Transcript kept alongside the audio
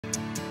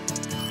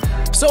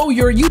So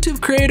you're a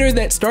YouTube creator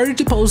that started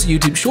to post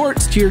YouTube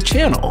shorts to your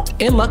channel,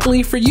 and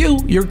luckily for you,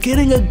 you're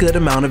getting a good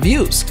amount of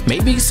views.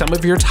 Maybe some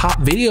of your top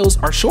videos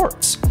are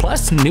shorts.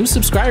 Plus, new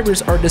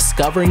subscribers are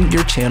discovering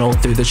your channel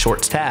through the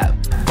shorts tab.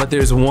 But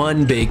there's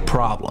one big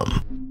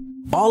problem.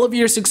 All of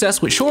your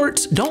success with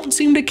shorts don't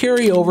seem to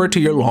carry over to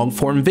your long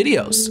form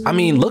videos. I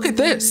mean, look at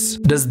this.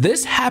 Does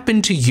this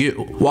happen to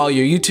you? While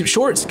your YouTube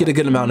shorts get a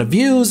good amount of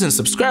views and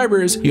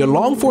subscribers, your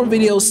long form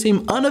videos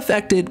seem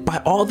unaffected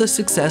by all the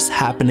success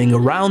happening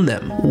around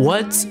them.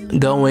 What's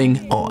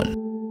going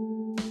on?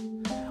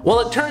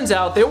 Well, it turns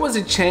out there was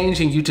a change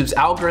in YouTube's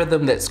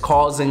algorithm that's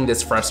causing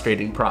this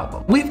frustrating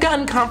problem. We've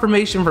gotten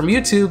confirmation from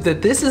YouTube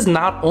that this is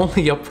not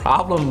only a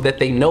problem that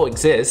they know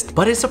exists,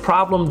 but it's a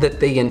problem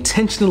that they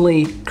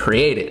intentionally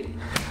created.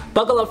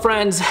 Buckle up,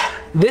 friends.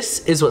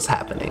 This is what's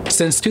happening.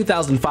 Since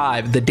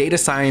 2005, the data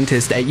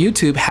scientists at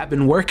YouTube have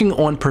been working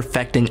on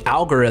perfecting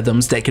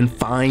algorithms that can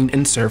find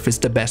and surface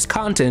the best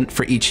content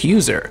for each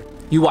user.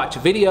 You watch a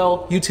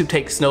video, YouTube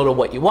takes note of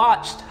what you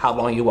watched, how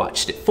long you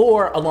watched it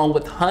for, along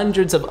with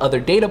hundreds of other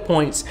data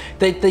points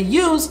that they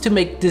use to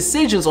make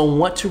decisions on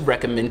what to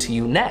recommend to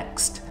you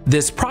next.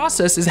 This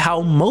process is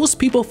how most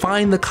people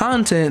find the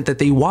content that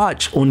they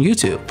watch on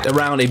YouTube.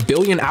 Around 1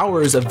 billion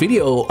hours of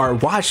video are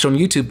watched on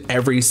YouTube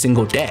every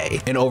single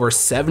day, and over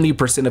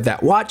 70% of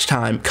that watch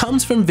time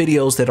comes from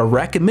videos that are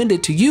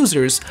recommended to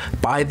users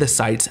by the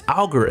site's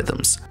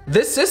algorithms.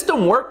 This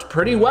system worked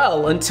pretty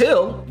well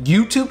until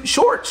YouTube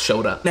Shorts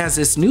showed up. As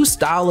this new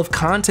style of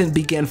content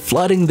began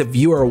flooding the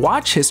viewer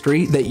watch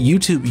history that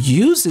YouTube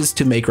uses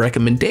to make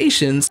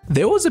recommendations,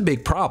 there was a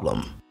big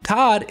problem.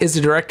 Todd is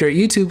the director at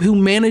YouTube who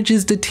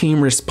manages the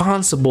team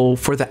responsible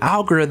for the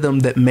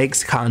algorithm that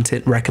makes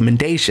content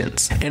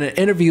recommendations. In an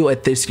interview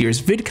at this year's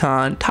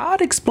VidCon,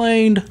 Todd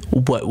explained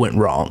what went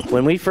wrong.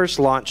 When we first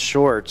launched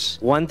Shorts,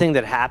 one thing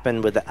that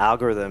happened with the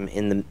algorithm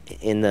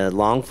in the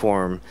long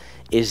form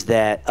is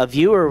that a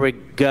viewer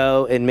would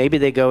go and maybe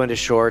they go into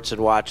Shorts and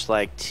watch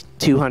like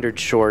 200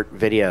 short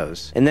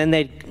videos, and then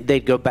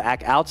they'd go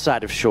back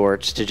outside of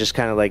Shorts to just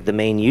kind of like the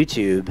main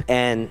YouTube,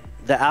 and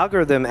the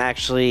algorithm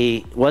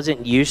actually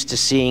wasn't used to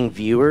seeing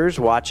viewers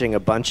watching a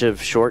bunch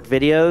of short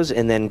videos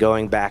and then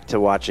going back to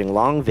watching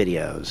long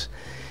videos.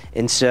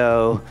 And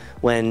so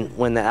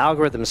when the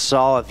algorithm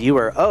saw a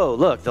viewer, oh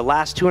look, the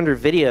last 200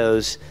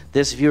 videos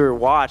this viewer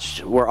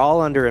watched were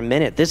all under a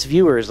minute. This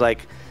viewer is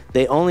like,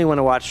 they only want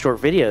to watch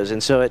short videos,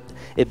 and so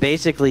it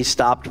basically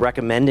stopped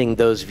recommending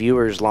those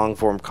viewers long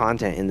form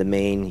content in the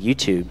main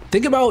YouTube.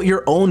 Think about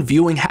your own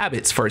viewing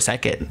habits for a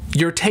second.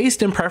 Your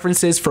taste and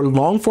preferences for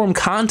long form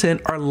content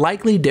are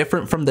likely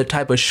different from the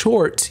type of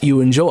shorts you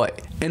enjoy.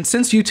 And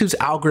since YouTube's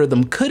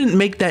algorithm couldn't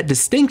make that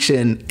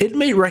distinction, it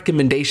made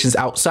recommendations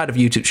outside of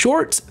YouTube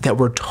Shorts that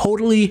were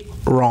totally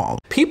wrong.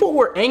 People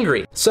were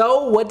angry.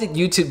 So what did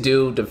YouTube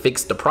do to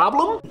fix the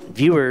problem?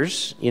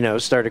 Viewers,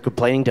 started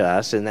complaining to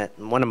us, and that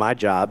one of my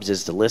jobs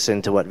is to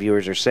listen to what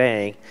viewers are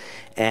saying.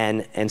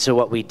 And so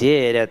what we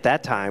did at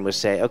that time was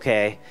say,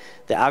 okay,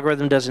 the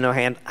algorithm doesn't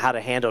know how to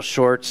handle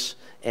shorts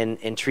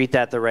and treat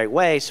that the right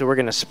way, so we're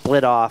going to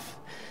split off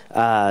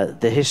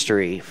the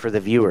history for the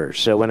viewer.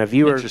 So when a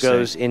viewer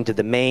goes into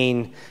the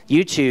main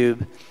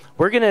YouTube,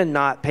 we're gonna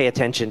not pay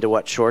attention to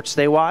what shorts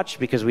they watch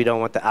because we don't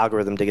want the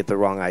algorithm to get the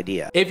wrong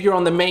idea. If you're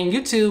on the main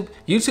YouTube,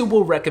 YouTube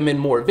will recommend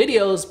more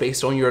videos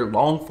based on your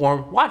long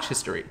form watch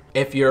history.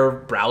 If you're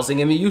browsing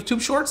in the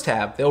YouTube Shorts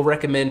tab, they'll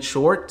recommend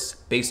shorts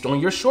based on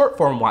your short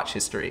form watch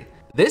history.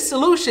 This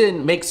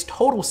solution makes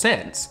total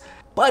sense,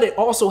 but it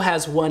also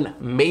has one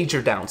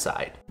major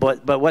downside.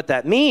 But what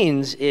that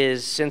means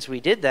is, since we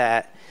did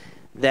that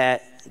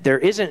there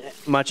isn't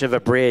much of a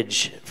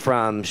bridge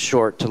from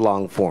short to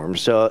long form.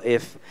 So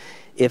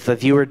if a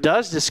viewer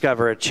does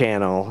discover a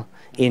channel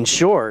in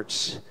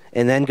shorts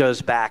and then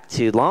goes back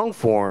to long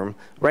form,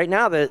 right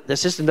now the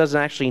system doesn't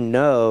actually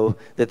know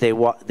that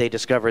they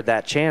discovered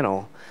that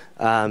channel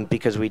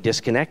because we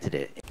disconnected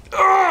it.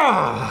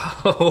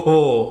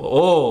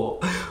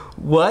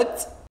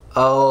 What?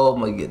 Oh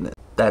my goodness,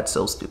 that's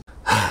so stupid.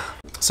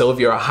 So if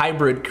you're a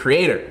hybrid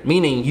creator,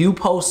 meaning you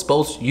post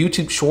both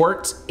YouTube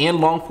Shorts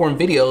and long form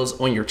videos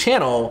on your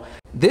channel,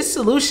 this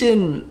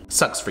solution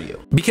sucks for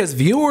you. Because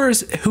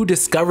viewers who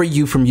discover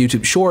you from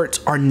YouTube Shorts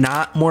are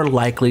not more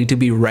likely to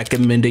be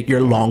recommended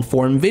your long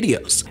form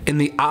videos. In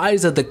the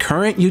eyes of the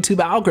current YouTube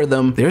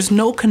algorithm, there's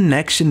no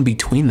connection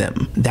between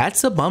them.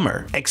 That's a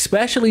bummer,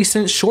 especially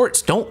since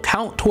Shorts don't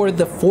count toward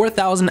the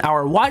 4,000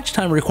 hour watch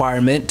time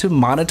requirement to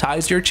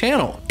monetize your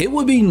channel. It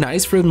would be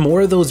nice for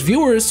more of those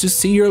viewers to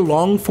see your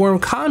long form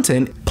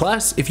content.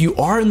 Plus, if you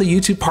are in the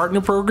YouTube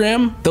Partner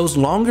Program, those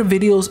longer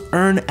videos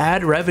earn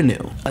ad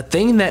revenue, a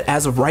thing that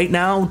as of right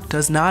now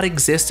does not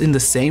exist in the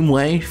same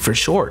way for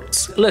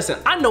shorts. Listen,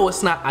 I know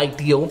it's not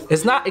ideal.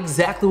 It's not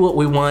exactly what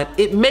we want.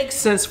 It makes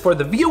sense for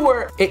the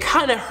viewer. It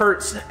kind of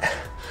hurts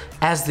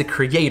as the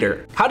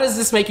creator. How does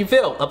this make you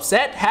feel?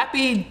 Upset?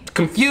 Happy?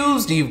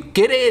 Confused? Do you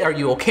get it? Are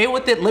you okay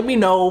with it? Let me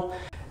know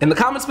in the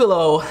comments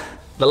below.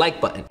 the like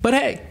button. But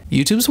hey,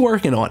 YouTube's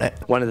working on it.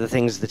 One of the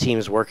things the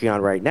team's working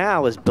on right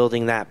now is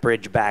building that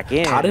bridge back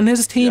in. Todd and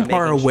his team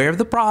are aware of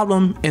the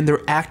problem, and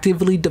they're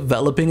actively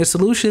developing a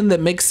solution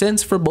that makes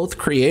sense for both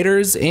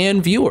creators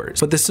and viewers.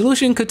 But the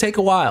solution could take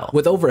a while.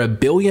 With over 1.5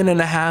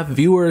 billion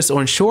viewers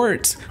on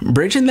Shorts,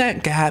 bridging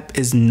that gap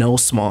is no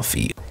small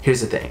feat.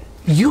 Here's the thing.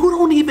 You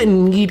don't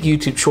even need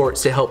YouTube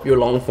Shorts to help your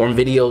long form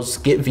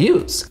videos get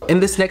views. In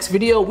this next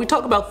video, we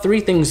talk about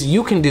 3 things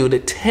you can do to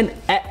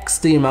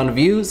 10x the amount of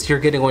views you're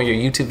getting on your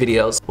YouTube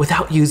videos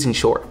without using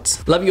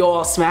Shorts. Love you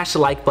all, smash the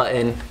like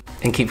button,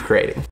 and keep creating.